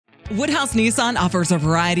Woodhouse Nissan offers a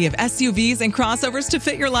variety of SUVs and crossovers to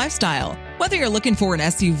fit your lifestyle. Whether you're looking for an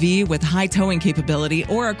SUV with high towing capability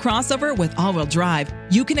or a crossover with all-wheel drive,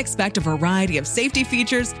 you can expect a variety of safety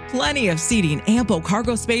features, plenty of seating, ample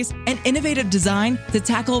cargo space, and innovative design to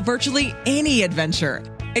tackle virtually any adventure.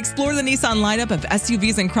 Explore the Nissan lineup of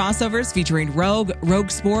SUVs and crossovers featuring Rogue, Rogue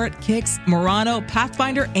Sport, Kicks, Murano,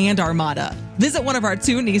 Pathfinder, and Armada. Visit one of our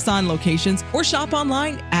 2 Nissan locations or shop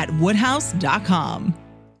online at woodhouse.com.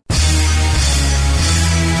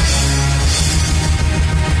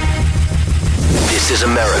 This is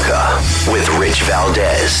America with Rich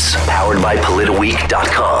Valdez, powered by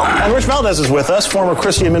PolitiWeek.com. And Rich Valdez is with us, former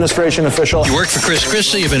Christie administration official. You worked for Chris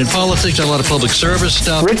Christie, you've been in politics, done a lot of public service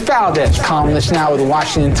stuff. Rich Valdez, columnist now with the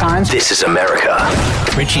Washington Times. This is America.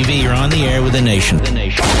 Richie V, you're on the air with the nation.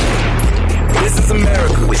 This is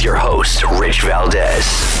America with your host, Rich Valdez.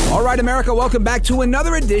 All right, America, welcome back to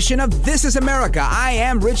another edition of This is America. I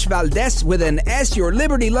am Rich Valdez with an S, your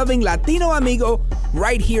liberty-loving Latino amigo,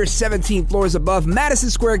 right here 17 floors above Madison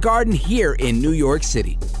Square Garden here in New York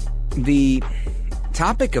City. The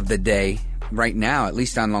topic of the day right now, at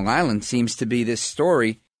least on Long Island, seems to be this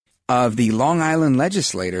story of the Long Island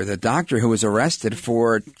legislator, the doctor who was arrested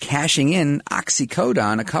for cashing in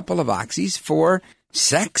oxycodone, a couple of oxys, for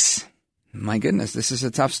sex. My goodness, this is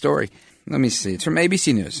a tough story. Let me see. It's from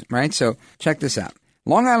ABC News, right? So check this out.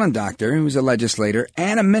 Long Island doctor, who was a legislator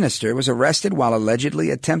and a minister, was arrested while allegedly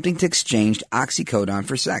attempting to exchange oxycodone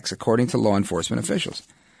for sex, according to law enforcement officials.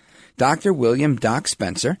 Dr. William Doc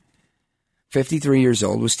Spencer, 53 years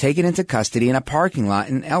old, was taken into custody in a parking lot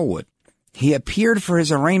in Elwood. He appeared for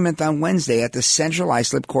his arraignment on Wednesday at the Central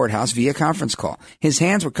Islip Courthouse via conference call. His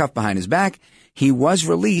hands were cuffed behind his back. He was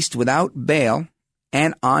released without bail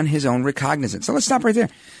and on his own recognizance. So let's stop right there.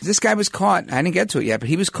 This guy was caught, I didn't get to it yet, but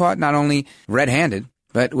he was caught not only red-handed,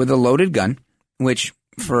 but with a loaded gun, which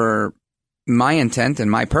for my intent and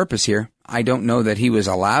my purpose here, I don't know that he was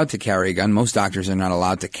allowed to carry a gun. Most doctors are not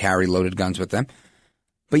allowed to carry loaded guns with them.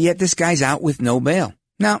 But yet this guy's out with no bail.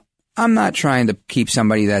 Now, I'm not trying to keep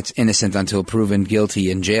somebody that's innocent until proven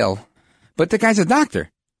guilty in jail, but the guy's a doctor.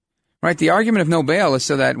 Right? The argument of no bail is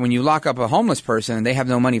so that when you lock up a homeless person and they have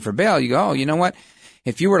no money for bail, you go, oh, you know what?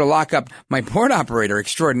 If you were to lock up my port operator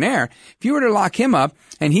extraordinaire, if you were to lock him up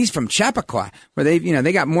and he's from Chappaqua, where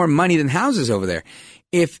they got more money than houses over there.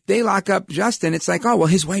 If they lock up Justin, it's like, oh, well,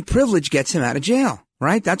 his white privilege gets him out of jail,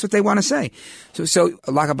 right? That's what they want to say. So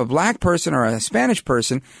lock up a black person or a Spanish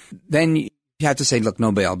person, then you have to say, look,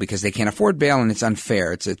 no bail because they can't afford bail and it's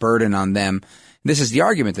unfair. It's a burden on them. This is the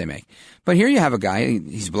argument they make. But here you have a guy,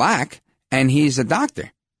 he's black and he's a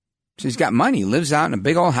doctor. So he's got money, he lives out in a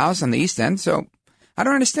big old house on the East End. So I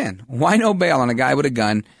don't understand. Why no bail on a guy with a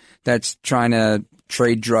gun that's trying to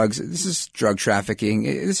trade drugs? This is drug trafficking.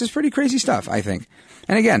 This is pretty crazy stuff, I think.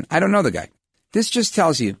 And again, I don't know the guy. This just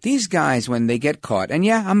tells you, these guys, when they get caught, and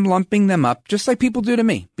yeah, I'm lumping them up, just like people do to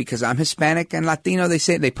me, because I'm Hispanic and Latino,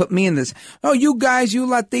 they put me in this, oh, you guys, you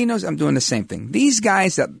Latinos, I'm doing the same thing. These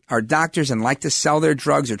guys that are doctors and like to sell their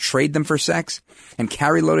drugs or trade them for sex and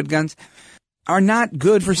carry loaded guns are not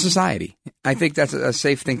good for society. I think that's a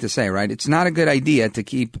safe thing to say, right? It's not a good idea to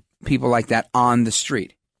keep people like that on the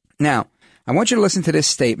street. Now, I want you to listen to this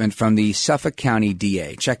statement from the Suffolk County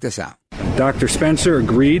DA. Check this out. Dr. Spencer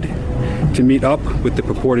agreed to meet up with the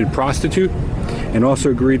purported prostitute and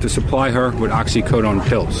also agreed to supply her with oxycodone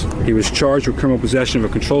pills. He was charged with criminal possession of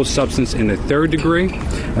a controlled substance in the 3rd degree,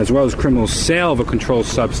 as well as criminal sale of a controlled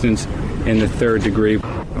substance in the 3rd degree.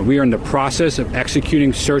 We are in the process of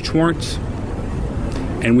executing search warrants,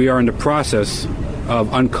 and we are in the process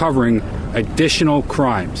of uncovering additional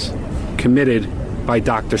crimes committed by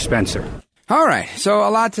Dr. Spencer. All right, so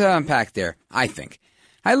a lot to unpack there, I think.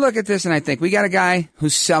 I look at this and I think we got a guy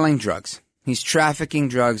who's selling drugs. He's trafficking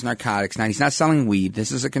drugs, narcotics. Now, he's not selling weed.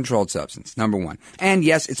 This is a controlled substance, number one. And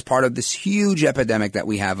yes, it's part of this huge epidemic that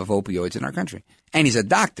we have of opioids in our country. And he's a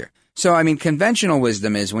doctor. So, I mean, conventional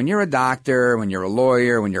wisdom is when you're a doctor, when you're a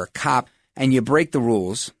lawyer, when you're a cop, and you break the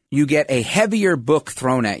rules, you get a heavier book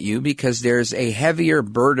thrown at you because there's a heavier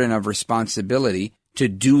burden of responsibility to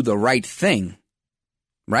do the right thing.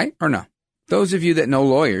 Right? Or no? Those of you that know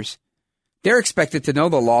lawyers, they're expected to know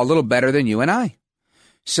the law a little better than you and I.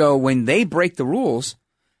 So when they break the rules,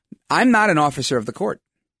 I'm not an officer of the court,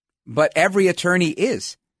 but every attorney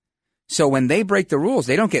is. So when they break the rules,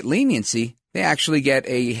 they don't get leniency. They actually get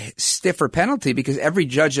a stiffer penalty because every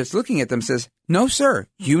judge that's looking at them says, no, sir,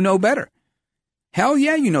 you know better. Hell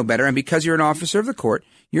yeah, you know better. And because you're an officer of the court,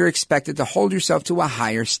 you're expected to hold yourself to a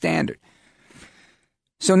higher standard.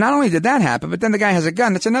 So not only did that happen, but then the guy has a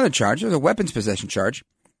gun. That's another charge. There's a weapons possession charge.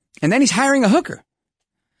 And then he's hiring a hooker.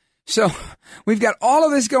 So we've got all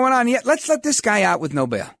of this going on, yet let's let this guy out with no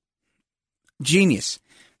bail. Genius.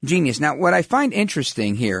 Now, what I find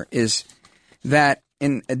interesting here is that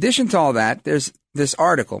in addition to all that, there's this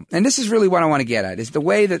article, and this is really what I want to get at, is the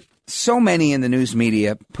way that so many in the news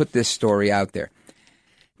media put this story out there.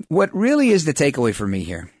 What really is the takeaway for me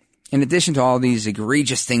here, in addition to all these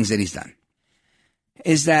egregious things that he's done,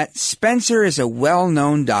 is that Spencer is a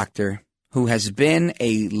well-known doctor who has been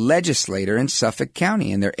a legislator in Suffolk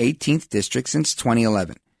County in their 18th district since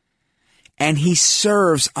 2011. And he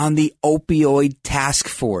serves on the opioid task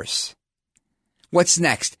force. What's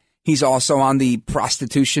next? He's also on the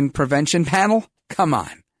prostitution prevention panel? Come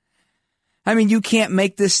on. I mean, you can't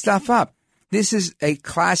make this stuff up. This is a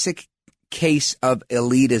classic case of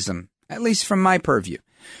elitism, at least from my purview.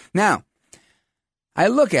 Now, I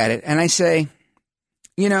look at it and I say,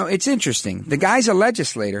 you know, it's interesting. The guy's a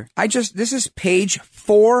legislator. This is page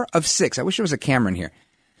 4 of 6. I wish there was a camera in here.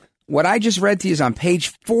 What I just read to you is on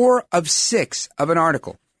page 4 of 6 of an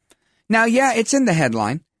article. Now, yeah, it's in the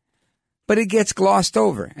headline, but it gets glossed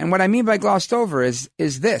over. And what I mean by glossed over is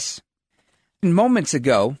this. Moments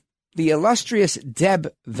ago, the illustrious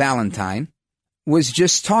Deb Valentine was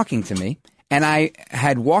just talking to me, and I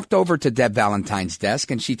had walked over to Deb Valentine's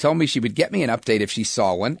desk, and she told me she would get me an update if she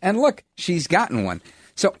saw one. And look, she's gotten one.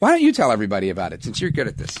 So why don't you tell everybody about it, since you're good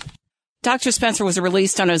at this? Dr. Spencer was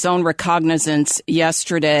released on his own recognizance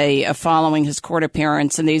yesterday following his court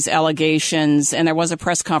appearance and these allegations. And there was a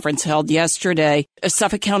press conference held yesterday.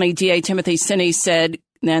 Suffolk County DA Timothy Sinney said,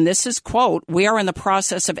 and this is, quote, "We are in the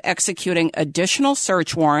process of executing additional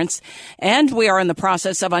search warrants, and we are in the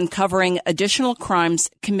process of uncovering additional crimes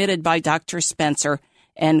committed by Dr. Spencer,"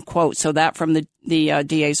 end quote. So that from the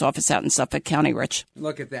DA's office out in Suffolk County, Rich.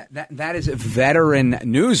 Look at that. That is a veteran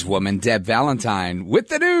newswoman, Deb Valentine, with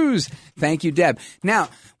the news. Thank you, Deb. Now,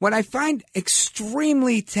 what I find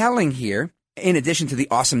extremely telling here, in addition to the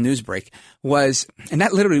awesome news break, was, and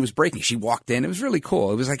that literally was breaking. She walked in. It was really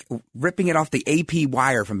cool. It was like ripping it off the AP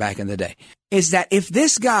wire from back in the day. Is that if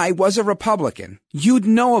this guy was a Republican, you'd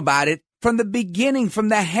know about it from the beginning, from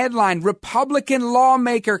the headline. Republican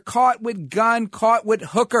lawmaker caught with gun, caught with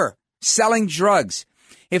hooker, selling drugs.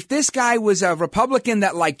 If this guy was a Republican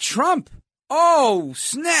that liked Trump, oh,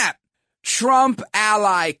 snap. Trump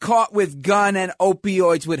ally caught with gun and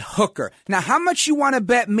opioids with hooker. Now, how much you want to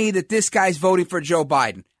bet me that this guy's voting for Joe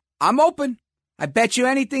Biden? I'm open. I bet you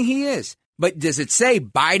anything he is. But does it say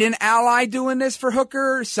Biden ally doing this for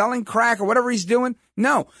hooker, selling crack, or whatever he's doing?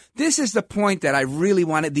 No. This is the point that I really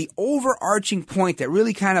wanted. The overarching point that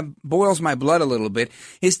really kind of boils my blood a little bit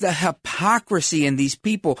is the hypocrisy in these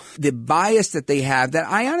people, the bias that they have that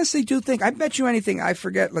I honestly do think, I bet you anything, I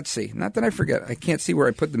forget. Let's see. Not that I forget. I can't see where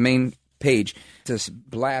I put the main page to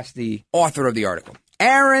blast the author of the article.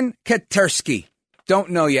 Aaron Katersky.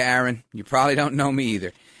 Don't know you, Aaron. You probably don't know me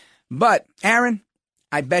either. But, Aaron,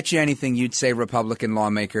 I bet you anything you'd say Republican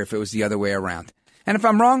lawmaker if it was the other way around. And if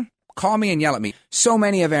I'm wrong, call me and yell at me. So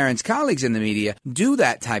many of Aaron's colleagues in the media do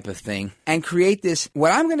that type of thing and create this,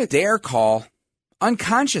 what I'm going to dare call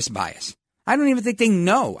unconscious bias. I don't even think they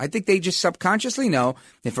know. I think they just subconsciously know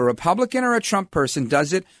if a Republican or a Trump person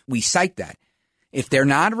does it, we cite that. If they're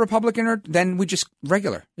not a Republican, then we just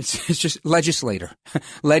regular. It's just legislator,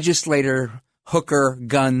 hooker,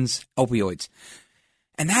 guns, opioids.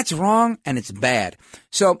 And that's wrong, and it's bad.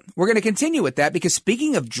 So we're going to continue with that because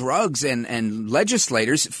speaking of drugs and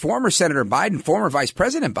legislators, former Senator Biden, former Vice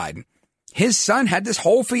President Biden, his son had this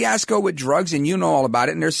whole fiasco with drugs, and you know all about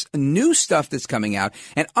it. And there's new stuff that's coming out.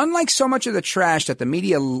 And unlike so much of the trash that the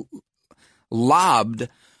media lobbed,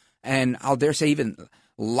 and I'll dare say even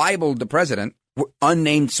libeled the president,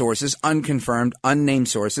 unnamed sources, unconfirmed, unnamed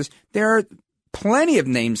sources, there are plenty of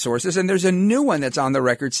named sources, and there's a new one that's on the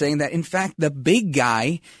record saying that, in fact, the big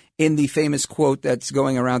guy in the famous quote that's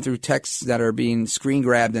going around through texts that are being screen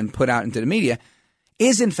grabbed and put out into the media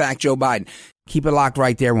is, in fact, Joe Biden. Keep it locked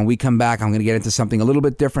right there. When we come back, I'm going to get into something a little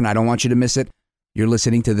bit different. I don't want you to miss it. You're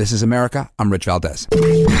listening to This is America. I'm Rich Valdez.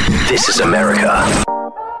 This is America.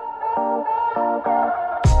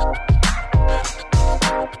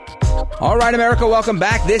 All right, America, welcome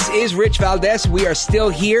back. This is Rich Valdez. We are still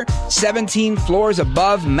here, 17 floors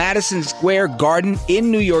above Madison Square Garden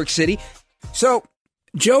in New York City. So,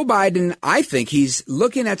 Joe Biden, I think he's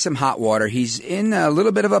looking at some hot water. He's in a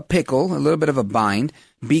little bit of a pickle, a little bit of a bind,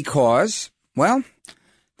 because, well,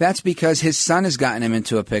 that's because his son has gotten him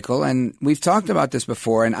into a pickle. And we've talked about this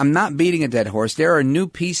before, and I'm not beating a dead horse. There are new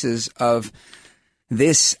pieces of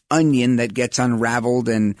this onion that gets unraveled,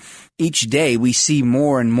 and each day we see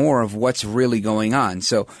more and more of what's really going on.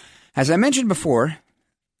 So, as I mentioned before,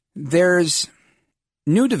 there's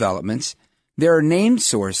new developments there are named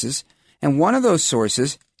sources, and one of those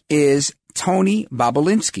sources is Tony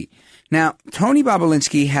Bobulinski. Now, Tony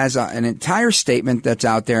Bobulinski has an entire statement that's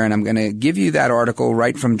out there, and I'm going to give you that article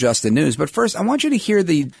right from Just the News. But first, I want you to hear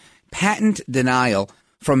the patent denial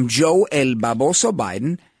from Joe El Baboso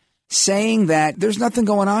Biden, saying that there's nothing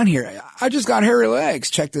going on here. I just got hairy legs.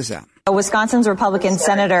 Check this out. Wisconsin's Republican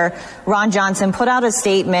Senator Ron Johnson put out a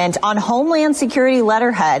statement on Homeland Security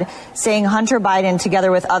letterhead saying Hunter Biden,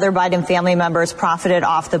 together with other Biden family members, profited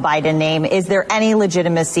off the Biden name. Is there any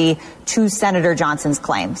legitimacy to Senator Johnson's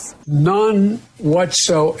claims? None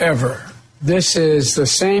whatsoever. This is the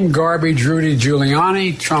same garbage Rudy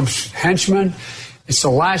Giuliani, Trump's henchman. It's the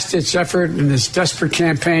last-ditch effort in this desperate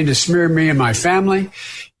campaign to smear me and my family.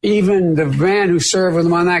 Even the man who served with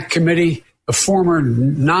him on that committee, the former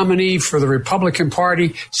nominee for the Republican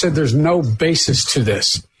Party, said there's no basis to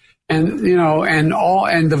this. And, you know,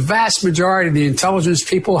 and the vast majority of the intelligence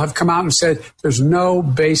people have come out and said there's no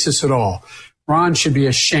basis at all. Ron should be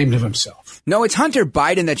ashamed of himself. No, it's Hunter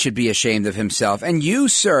Biden that should be ashamed of himself. And you,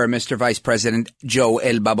 sir, Mr. Vice President Joe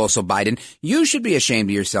El Baboso Biden, you should be ashamed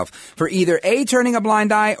of yourself for either A, turning a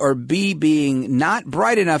blind eye, or B, being not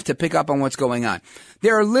bright enough to pick up on what's going on.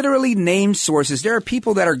 There are literally named sources. There are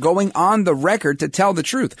people that are going on the record to tell the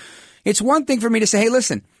truth. It's one thing for me to say, hey,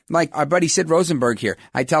 listen, like our buddy Sid Rosenberg here.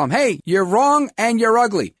 I tell him, hey, you're wrong and you're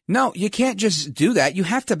ugly. No, you can't just do that. You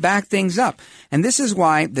have to back things up. And this is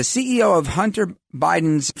why the CEO of Hunter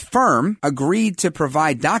Biden's firm agreed to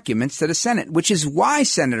provide documents to the Senate, which is why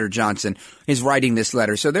Senator Johnson is writing this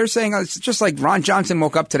letter. So they're saying it's just like Ron Johnson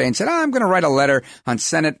woke up today and said, I'm going to write a letter on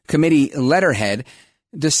Senate committee letterhead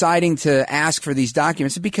deciding to ask for these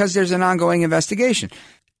documents because there's an ongoing investigation.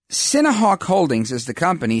 Cinehawk Holdings is the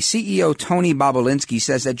company. CEO Tony Bobulinski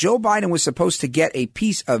says that Joe Biden was supposed to get a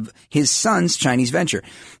piece of his son's Chinese venture.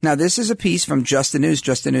 Now, this is a piece from Just the News,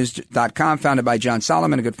 justthenews.com, founded by John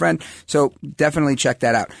Solomon, a good friend. So definitely check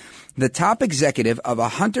that out. The top executive of a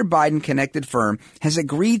Hunter Biden-connected firm has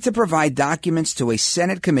agreed to provide documents to a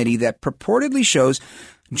Senate committee that purportedly shows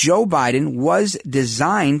Joe Biden was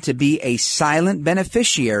designed to be a silent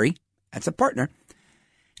beneficiary, that's a partner,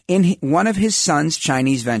 in one of his son's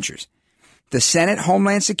Chinese ventures. The Senate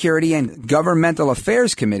Homeland Security and Governmental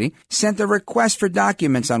Affairs Committee sent a request for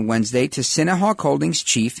documents on Wednesday to Cinehawk Holdings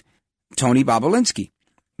chief Tony Bobulinski.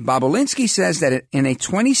 Bobulinski says that in a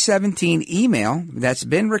 2017 email that's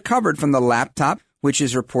been recovered from the laptop, which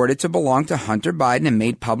is reported to belong to Hunter Biden and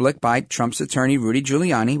made public by Trump's attorney Rudy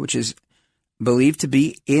Giuliani, which is believed to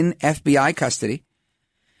be in FBI custody,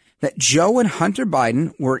 that Joe and Hunter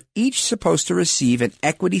Biden were each supposed to receive an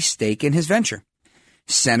equity stake in his venture.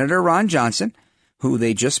 Senator Ron Johnson, who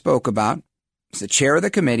they just spoke about, is the chair of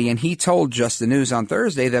the committee, and he told Just the News on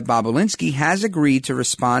Thursday that Bobulinski has agreed to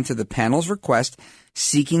respond to the panel's request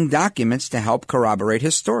seeking documents to help corroborate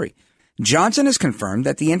his story. Johnson has confirmed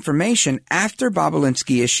that the information after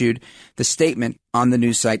Bobulinski issued the statement on the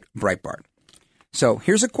news site Breitbart. So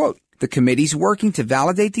here's a quote. The committee's working to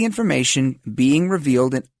validate the information being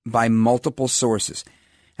revealed by multiple sources.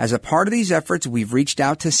 As a part of these efforts, we've reached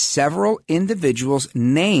out to several individuals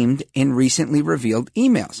named in recently revealed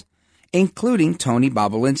emails, including Tony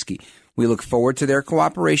Bobulinski. We look forward to their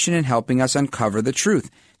cooperation in helping us uncover the truth.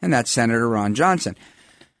 And that's Senator Ron Johnson.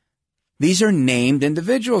 These are named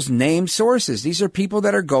individuals, named sources. These are people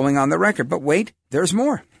that are going on the record. But wait, there's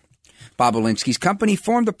more. Bobulinski's company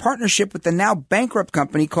formed a partnership with the now bankrupt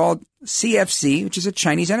company called CFC, which is a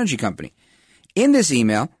Chinese energy company. In this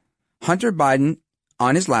email, Hunter Biden,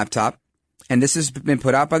 on his laptop, and this has been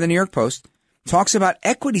put out by the New York Post, talks about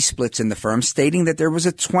equity splits in the firm, stating that there was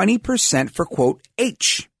a 20% for, quote,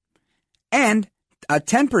 H, and a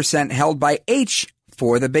 10% held by H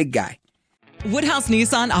for the big guy. Woodhouse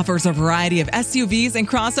Nissan offers a variety of SUVs and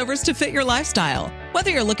crossovers to fit your lifestyle.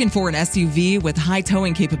 Whether you're looking for an SUV with high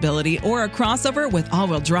towing capability or a crossover with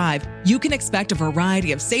all-wheel drive, you can expect a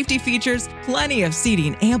variety of safety features, plenty of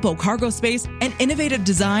seating, ample cargo space, and innovative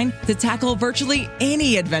design to tackle virtually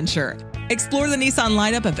any adventure. Explore the Nissan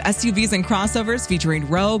lineup of SUVs and crossovers featuring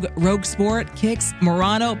Rogue, Rogue Sport, Kicks,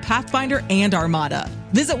 Murano, Pathfinder, and Armada.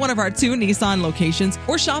 Visit one of our 2 Nissan locations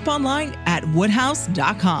or shop online at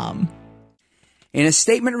woodhouse.com. In a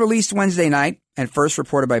statement released Wednesday night and first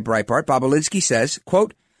reported by Breitbart, Bobulinski says,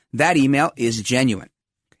 quote, that email is genuine.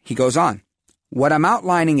 He goes on, what I'm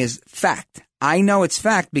outlining is fact. I know it's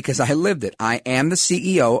fact because I lived it. I am the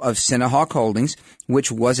CEO of Cinehawk Holdings,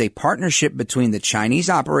 which was a partnership between the Chinese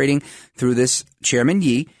operating through this Chairman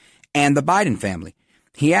Yi and the Biden family.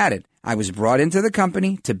 He added, I was brought into the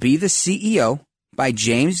company to be the CEO by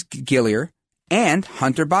James Gilliar and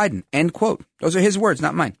Hunter Biden, end quote. Those are his words,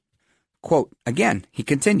 not mine. Quote, again, he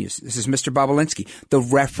continues, this is Mr. Bobulinski, the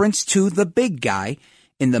reference to the big guy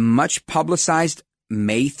in the much publicized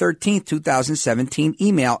May 13th, 2017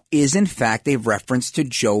 email is in fact a reference to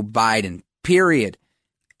Joe Biden, period.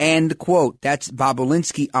 End quote. That's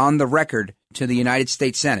Bobulinski on the record to the United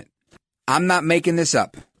States Senate. I'm not making this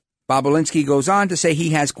up. Bobulinski goes on to say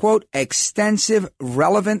he has, quote, extensive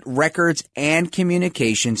relevant records and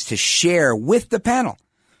communications to share with the panel.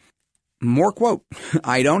 More quote,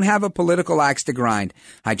 I don't have a political axe to grind.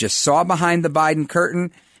 I just saw behind the Biden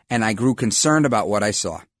curtain and I grew concerned about what I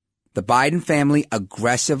saw. The Biden family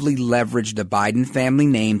aggressively leveraged the Biden family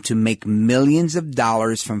name to make millions of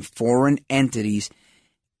dollars from foreign entities,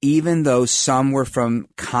 even though some were from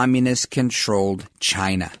communist-controlled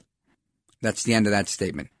China. That's the end of that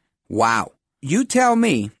statement. Wow. You tell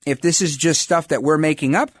me if this is just stuff that we're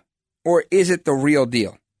making up, or is it the real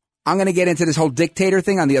deal? I'm going to get into this whole dictator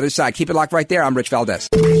thing on the other side. Keep it locked right there. I'm Rich Valdez.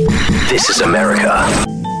 This is America.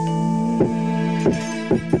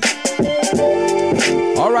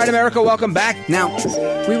 All right, America, welcome back. Now,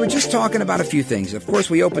 we were just talking about a few things. Of course,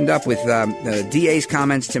 we opened up with the DA's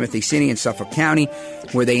comments, Timothy Sini in Suffolk County,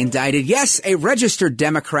 where they indicted, yes, a registered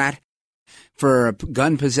Democrat for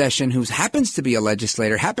gun possession who happens to be a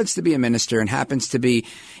legislator, happens to be a minister, and happens to be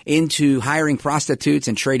into hiring prostitutes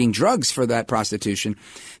and trading drugs for that prostitution.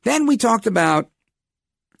 Then we talked about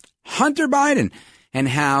Hunter Biden and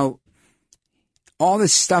how all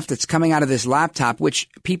this stuff that's coming out of this laptop, which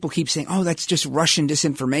people keep saying, oh, that's just Russian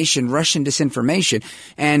disinformation.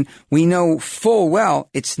 And we know full well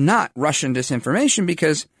it's not Russian disinformation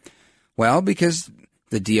because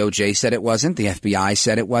the DOJ said it wasn't, the FBI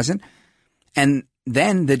said it wasn't, and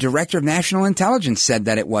then the Director of National Intelligence said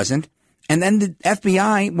that it wasn't, and then the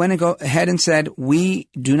FBI went ahead and said, we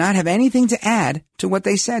do not have anything to add to what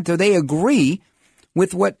they said. So they agree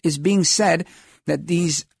with what is being said, that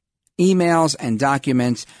these emails and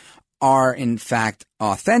documents are, in fact,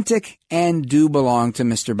 authentic and do belong to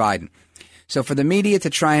Mr. Biden. So for the media to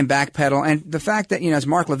try and backpedal, and the fact that, as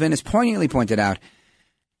Mark Levin has poignantly pointed out,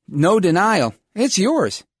 no denial, it's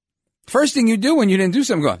yours. First thing you do when you didn't do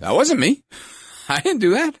something, go, that wasn't me. I didn't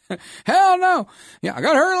do that. Hell no. Yeah, I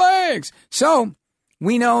got her legs. So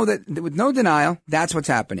we know that with no denial, that's what's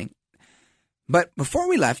happening. But before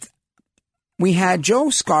we left, we had Joe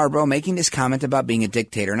Scarborough making this comment about being a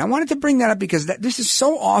dictator. And I wanted to bring that up because this is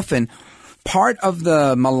so often part of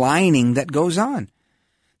the maligning that goes on.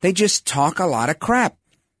 They just talk a lot of crap.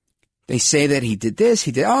 They say that he did this,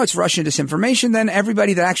 it's Russian disinformation. Then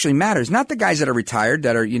everybody that actually matters, not the guys that are retired,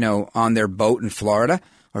 that are, on their boat in Florida,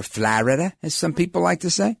 or Florida, as some people like to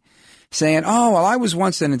say, saying, oh, well, I was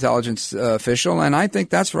once an intelligence official, and I think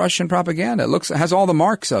that's Russian propaganda. It has all the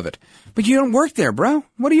marks of it. But you don't work there, bro.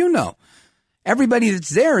 What do you know? Everybody that's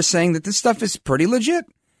there is saying that this stuff is pretty legit.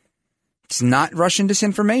 It's not Russian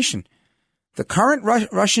disinformation. The current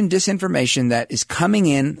Russian disinformation that is coming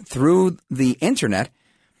in through the internet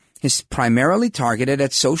is primarily targeted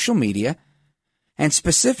at social media and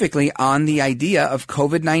specifically on the idea of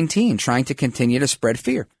COVID-19, trying to continue to spread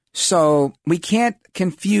fear. So we can't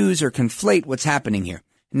confuse or conflate what's happening here.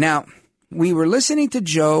 Now, we were listening to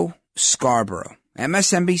Joe Scarborough,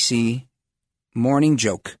 MSNBC Morning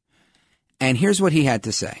Joke. And here's what he had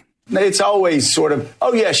to say. It's always sort of,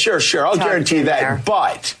 oh, yeah, sure. I'll guarantee you that.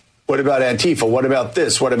 But what about Antifa? What about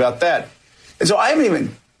this? What about that? And so I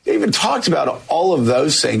haven't even talked about all of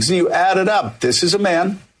those things. And you add it up. This is a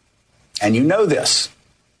man, and you know this,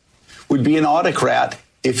 would be an autocrat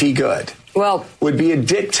if he could. Well, would be a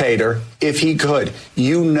dictator if he could.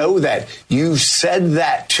 You know that. You said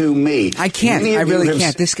that to me. I can't. I really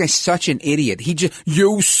can't. This guy's such an idiot.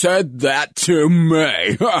 You said that to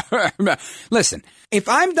me. Listen, if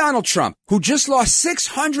I'm Donald Trump, who just lost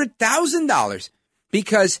 $600,000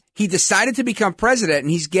 because he decided to become president and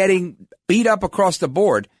he's getting beat up across the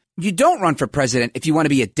board, you don't run for president if you want to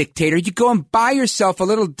be a dictator. You go and buy yourself a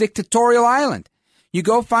little dictatorial island. You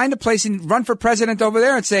go find a place and run for president over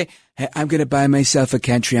there and say, hey, I'm going to buy myself a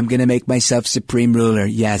country. I'm going to make myself supreme ruler.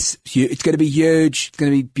 Yes, it's going to be huge. It's going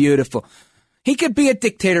to be beautiful. He could be a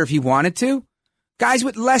dictator if he wanted to. Guys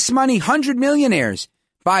with less money, 100 millionaires,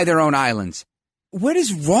 buy their own islands. What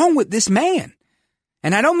is wrong with this man?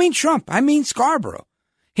 And I don't mean Trump. I mean Scarborough.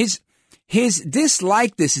 His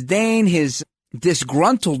dislike, disdain, his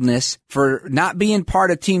disgruntledness for not being part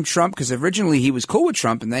of Team Trump, because originally he was cool with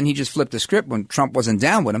Trump and then he just flipped the script when Trump wasn't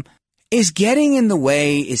down with him, is getting in the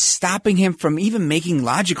way, is stopping him from even making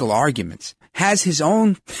logical arguments. Has his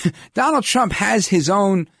own, Donald Trump has his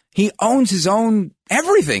own, he owns his own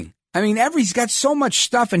everything. I mean, he's got so much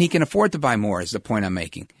stuff and he can afford to buy more is the point I'm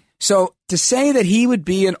making. So to say that he would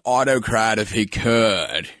be an autocrat if he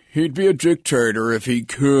could, he'd be a dictator if he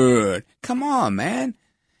could. Come on, man.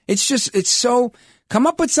 It's so, come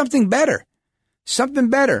up with something better. Something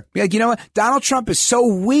better. Like, you know what? Donald Trump is so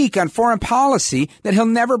weak on foreign policy that he'll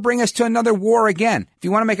never bring us to another war again. If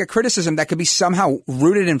you want to make a criticism that could be somehow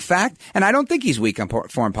rooted in fact, and I don't think he's weak on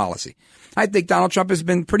foreign policy. I think Donald Trump has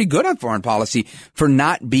been pretty good on foreign policy for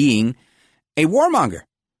not being a warmonger.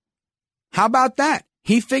 How about that?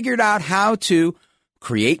 He figured out how to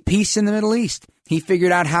create peace in the Middle East. He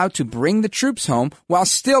figured out how to bring the troops home while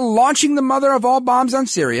still launching the mother of all bombs on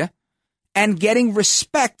Syria and getting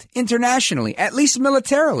respect internationally, at least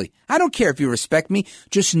militarily. I don't care if you respect me.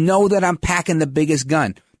 Just know that I'm packing the biggest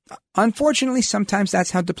gun. Unfortunately, sometimes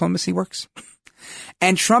that's how diplomacy works.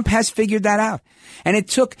 And Trump has figured that out. And it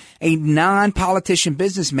took a non-politician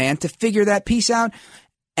businessman to figure that piece out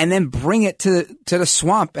and then bring it to the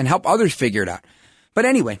swamp and help others figure it out. But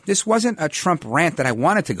anyway, this wasn't a Trump rant that I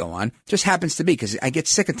wanted to go on. Just happens to be because I get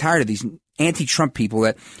sick and tired of these anti-Trump people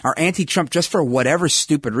that are anti-Trump just for whatever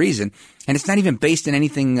stupid reason. And it's not even based in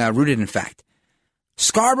anything rooted in fact.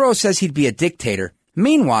 Scarborough says he'd be a dictator.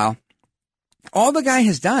 Meanwhile, all the guy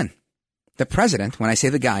has done, the president, when I say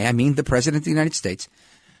the guy, I mean the president of the United States,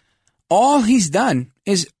 all he's done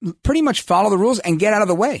is pretty much follow the rules and get out of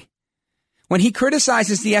the way. When he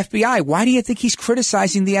criticizes the FBI, why do you think he's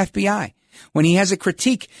criticizing the FBI? When he has a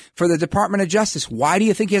critique for the Department of Justice, why do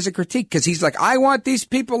you think he has a critique? Because he's like, I want these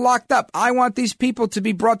people locked up. I want these people to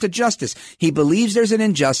be brought to justice. He believes there's an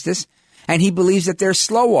injustice, and he believes that they're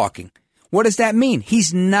slow walking. What does that mean?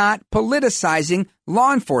 He's not politicizing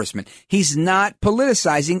law enforcement. He's not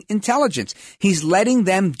politicizing intelligence. He's letting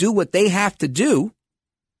them do what they have to do,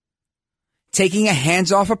 taking a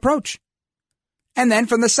hands-off approach. And then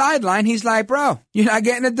from the sideline, he's like, bro, you're not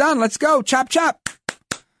getting it done. Let's go. Chop, chop.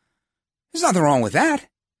 There's nothing wrong with that.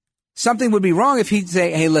 Something would be wrong if he'd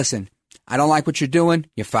say, hey, listen, I don't like what you're doing.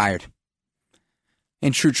 You're fired.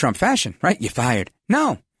 In true Trump fashion, right? You're fired.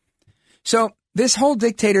 No. So this whole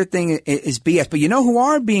dictator thing is BS. But you know who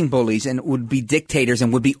are being bullies and would be dictators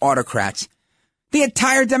and would be autocrats? The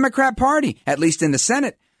entire Democrat Party, at least in the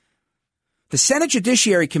Senate. The Senate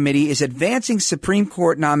Judiciary Committee is advancing Supreme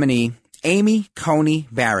Court nominee Amy Coney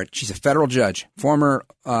Barrett. She's a federal judge, former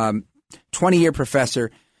 20-year professor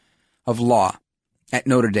of law at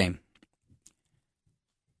Notre Dame.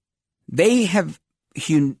 They have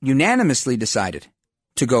unanimously decided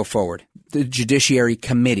to go forward. The Judiciary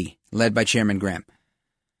Committee, led by Chairman Graham.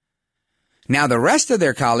 Now the rest of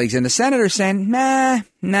their colleagues in the Senate are saying,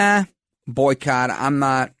 nah, boycott. I'm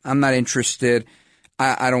not interested.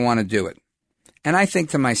 I don't want to do it. And I think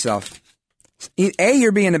to myself, A,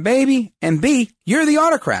 you're being a baby, and B, you're the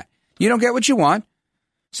autocrat. You don't get what you want.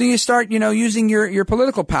 So you start, using your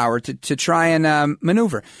political power to try and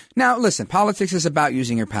maneuver. Now, listen, politics is about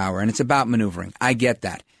using your power, and it's about maneuvering. I get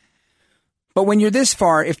that. But when you're this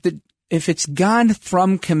far, if it's gone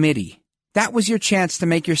from committee, that was your chance to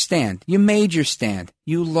make your stand. You made your stand.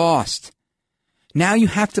 You lost. Now you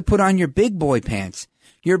have to put on your big boy pants,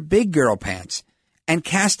 your big girl pants, and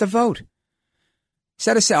cast a vote.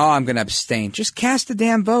 Instead of saying, I'm going to abstain, just cast a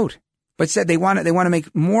damn vote. But said they want to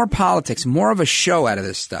make more politics, more of a show out of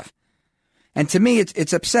this stuff. And to me,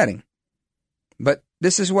 it's upsetting. But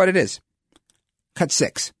this is what it is. Cut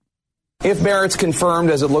 6. If Barrett's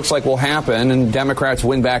confirmed, as it looks like will happen, and Democrats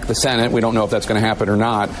win back the Senate, we don't know if that's going to happen or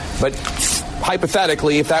not, but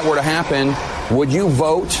hypothetically, if that were to happen, would you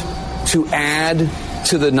vote to add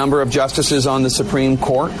to the number of justices on the Supreme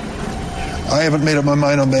Court? I haven't made up my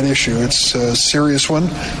mind on that issue. It's a serious one,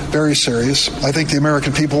 very serious. I think the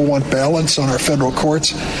American people want balance on our federal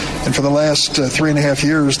courts. And for the last 3.5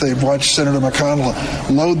 years, they've watched Senator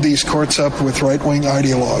McConnell load these courts up with right-wing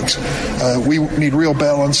ideologues. We need real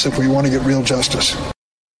balance if we want to get real justice.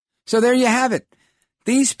 So there you have it.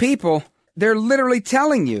 These people, they're literally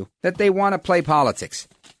telling you that they want to play politics.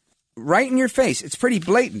 Right in your face. It's pretty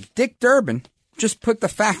blatant. Dick Durbin just put the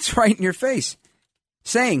facts right in your face,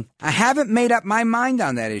 saying, I haven't made up my mind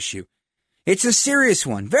on that issue. It's a serious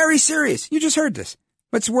one, very serious. You just heard this.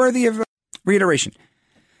 It's worthy of reiteration.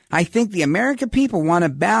 I think the American people want a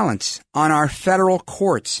balance on our federal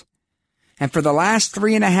courts. And for the last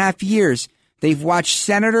 3.5 years, they've watched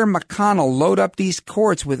Senator McConnell load up these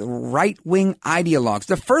courts with right-wing ideologues.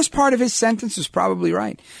 The first part of his sentence is probably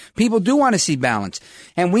right. People do want to see balance.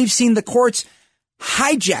 And we've seen the courts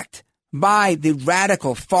hijacked by the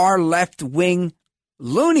radical far left-wing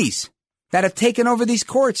loonies that have taken over these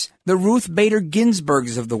courts, the Ruth Bader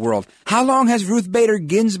Ginsburgs of the world. How long has Ruth Bader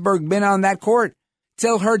Ginsburg been on that court?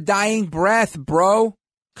 Till her dying breath, bro.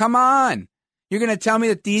 Come on. You're going to tell me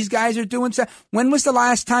that these guys are doing stuff? When was the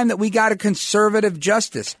last time that we got a conservative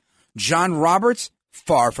justice? John Roberts,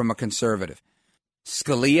 far from a conservative.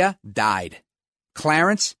 Scalia died.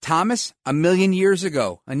 Clarence Thomas, 1,000,000 years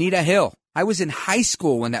ago. Anita Hill. I was in high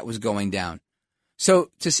school when that was going down.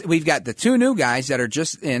 So we've got the two new guys that are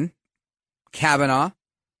just in, Kavanaugh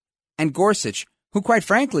and Gorsuch, who, quite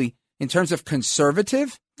frankly, in terms of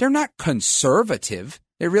conservative, they're not conservative.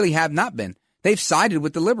 They really have not been. They've sided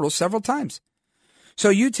with the liberals several times. So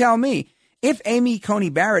you tell me, if Amy Coney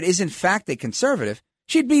Barrett is in fact a conservative,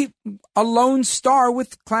 she'd be a lone star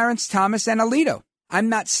with Clarence Thomas and Alito. I'm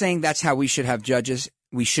not saying that's how we should have judges.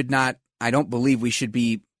 We should not. I don't believe we should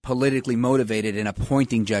be politically motivated in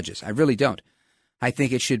appointing judges. I really don't. I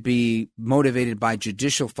think it should be motivated by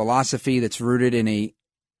judicial philosophy that's rooted in a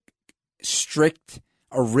strict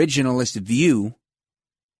originalist view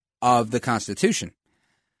of the Constitution.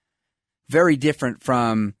 Very different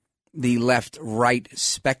from the left-right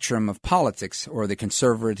spectrum of politics or the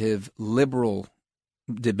conservative-liberal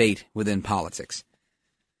debate within politics.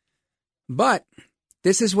 But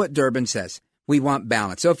this is what Durbin says. We want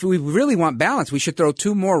balance. So if we really want balance, we should throw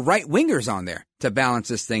two more right-wingers on there to balance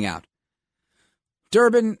this thing out.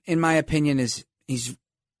 Durbin, in my opinion,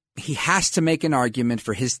 he has to make an argument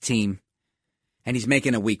for his team, and he's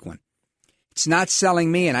making a weak one. It's not selling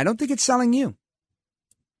me, and I don't think it's selling you.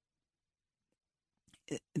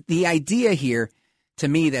 The idea here, to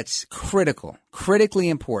me, that's critically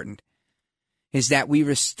important, is that we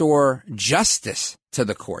restore justice to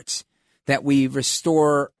the courts, that we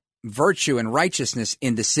restore virtue and righteousness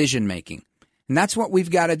in decision-making. And that's what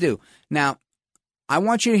we've got to do. Now, I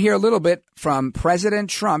want you to hear a little bit from President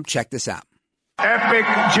Trump. Check this out. Epic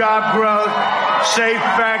job growth, safe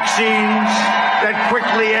vaccines that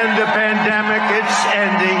quickly end the pandemic. It's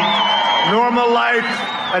ending. Normal life,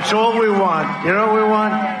 that's all we want. You know what we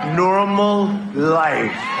want? Normal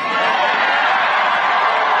life.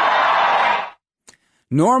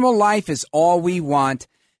 Normal life is all we want.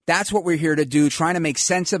 That's what we're here to do, trying to make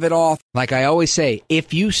sense of it all. Like I always say,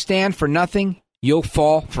 if you stand for nothing, you'll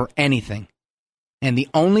fall for anything. And the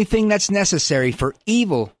only thing that's necessary for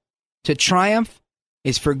evil to triumph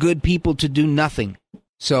is for good people to do nothing.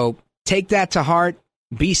 So take that to heart.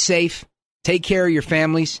 Be safe. Take care of your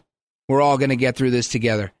families. We're all going to get through this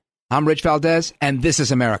together. I'm Rich Valdez, and this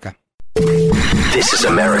is America. This is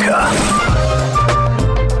America.